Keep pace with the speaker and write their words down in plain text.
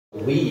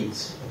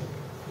Weeds.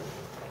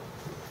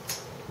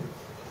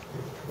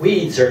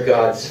 Weeds are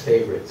God's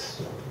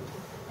favorites,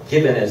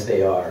 given as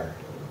they are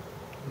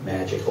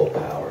magical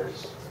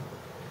powers.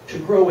 To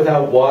grow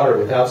without water,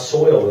 without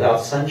soil,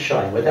 without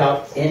sunshine,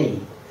 without any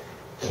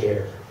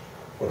care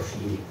or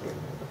feeding.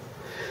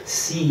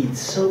 Seeds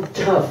so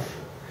tough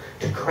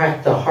to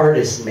crack the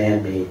hardest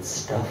man-made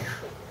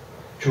stuff,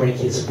 drink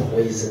his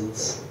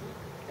poisons,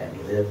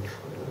 and live.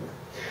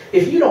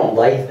 If you don't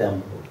like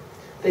them,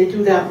 they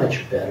do that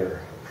much better.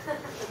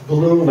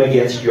 Bloom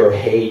against your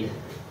hate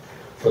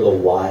for the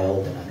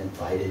wild and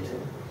uninvited.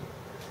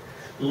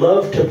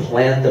 Love to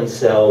plant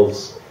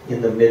themselves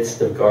in the midst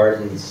of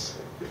gardens,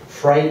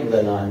 frighten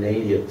the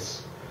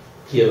non-natives,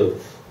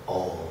 give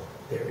all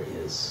there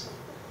is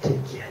to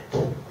get.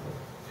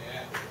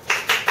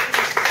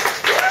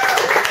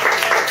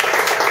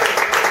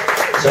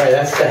 Sorry,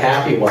 that's the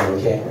happy one,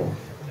 okay?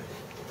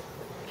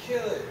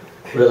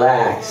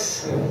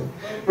 Relax.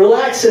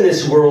 Relax in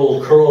this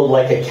world, curled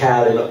like a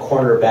cat in a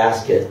corner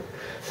basket,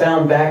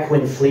 found back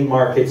when flea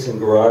markets and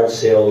garage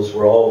sales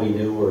were all we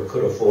knew or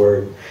could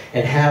afford,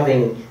 and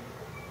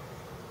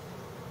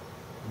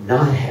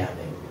not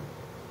having,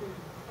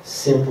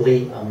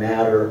 simply a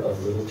matter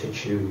of little to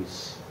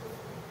choose,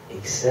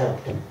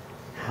 except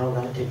how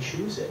not to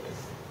choose it.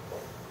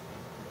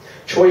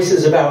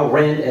 Choices about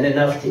rent and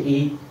enough to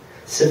eat,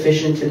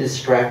 sufficient to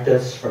distract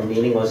us from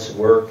meaningless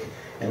work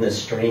and the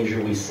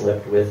stranger we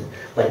slept with,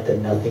 like the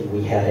nothing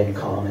we had in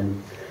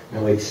common,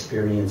 no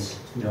experience,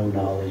 no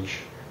knowledge,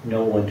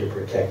 no one to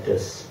protect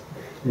us,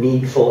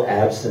 needful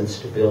absence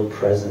to build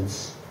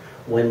presence,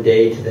 one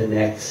day to the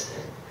next,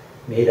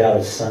 made out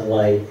of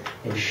sunlight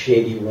and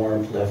shady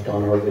warmth left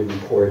on our wooden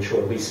porch,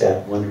 where we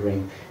sat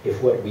wondering if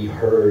what we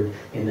heard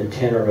in the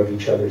tenor of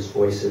each other's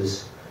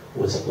voices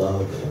was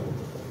love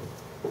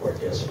or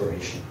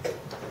desperation.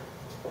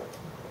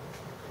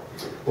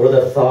 Or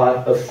the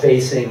thought of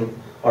facing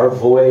our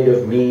void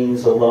of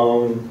means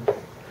alone,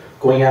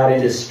 going out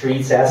into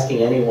streets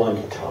asking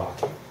anyone to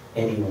talk,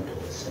 anyone to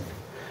listen.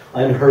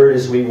 Unheard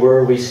as we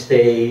were, we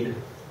stayed,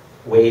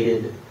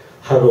 waited,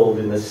 huddled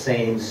in the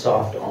same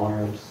soft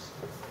arms,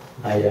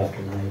 night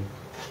after night.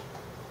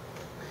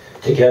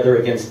 Together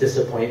against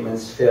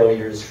disappointments,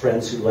 failures,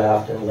 friends who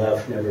laughed and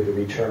left, never to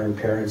return,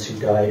 parents who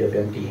died of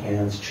empty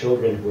hands,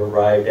 children who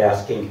arrived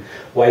asking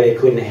why they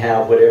couldn't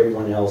have what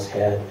everyone else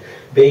had,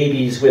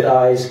 babies with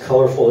eyes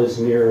colorful as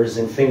mirrors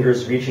and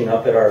fingers reaching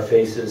up at our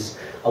faces,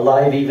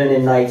 alive even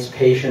in night's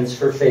patience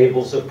for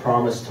fables of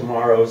promised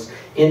tomorrows,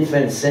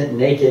 infants sent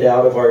naked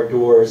out of our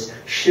doors,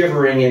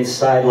 shivering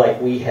inside like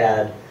we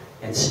had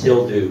and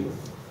still do,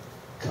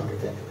 come to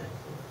think of it.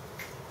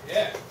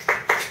 Yeah.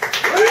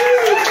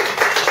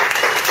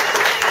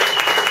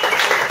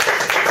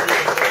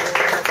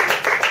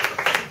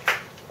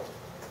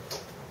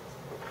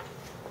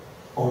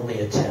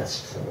 Only a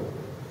test.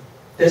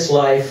 This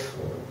life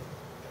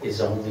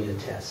is only a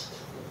test.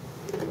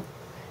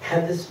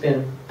 Had this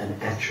been an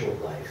actual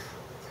life,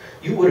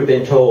 you would have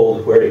been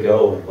told where to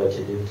go and what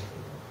to do.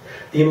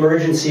 The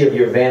emergency of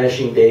your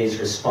vanishing days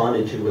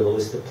responded to with a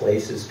list of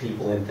places,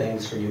 people, and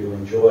things for you to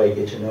enjoy,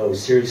 get to know,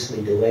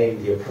 seriously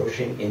delaying the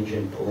approaching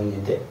engine pulling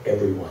into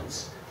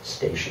everyone's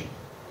station.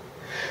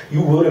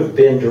 You would have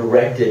been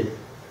directed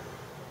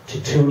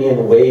to tune in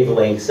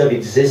wavelengths of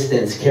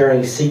existence,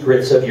 carrying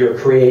secrets of your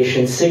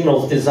creation,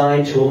 signals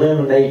designed to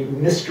eliminate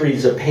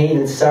mysteries of pain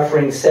and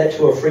suffering, set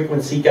to a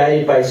frequency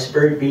guided by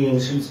spirit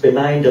beings whose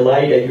benign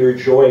delight at your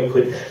joy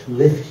could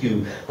lift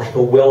you like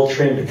a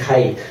well-trimmed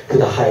kite to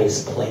the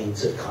highest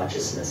planes of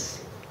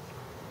consciousness.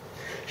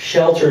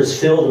 Shelters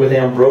filled with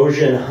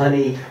ambrosia and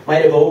honey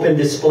might have opened,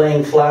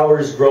 displaying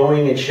flowers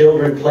growing and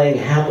children playing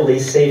happily,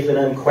 safe and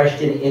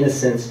unquestioned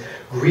innocence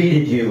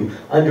greeted you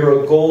under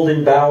a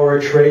golden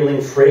bower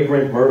trailing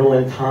fragrant myrtle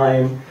and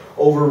thyme,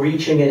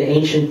 overreaching an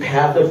ancient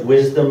path of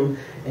wisdom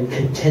and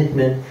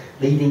contentment,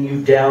 leading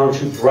you down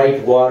to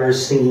bright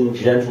waters, singing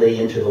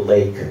gently into the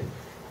lake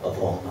of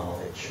all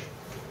knowledge.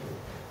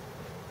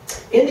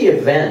 In the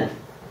event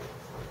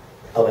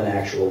of an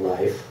actual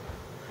life,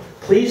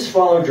 please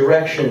follow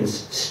directions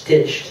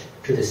stitched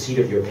to the seat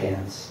of your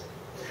pants.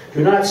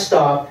 Do not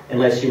stop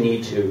unless you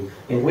need to,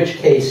 in which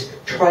case,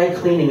 try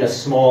cleaning a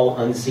small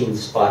unseen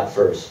spot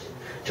first.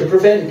 To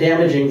prevent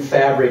damaging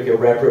fabric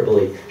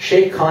irreparably,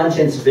 shake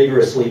contents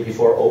vigorously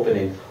before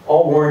opening.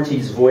 All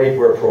warranties void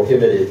where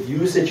prohibited.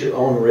 Use at your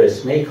own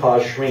risk. May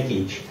cause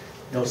shrinkage.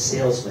 No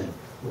salesman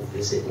will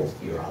visit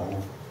your home.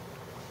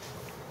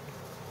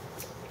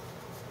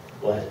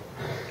 What?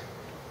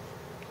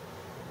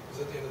 Was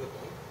that the end of the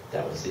poem?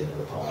 That was the end of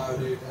the poem.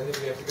 Dude, I think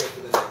we have to go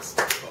for the next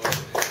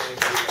poem.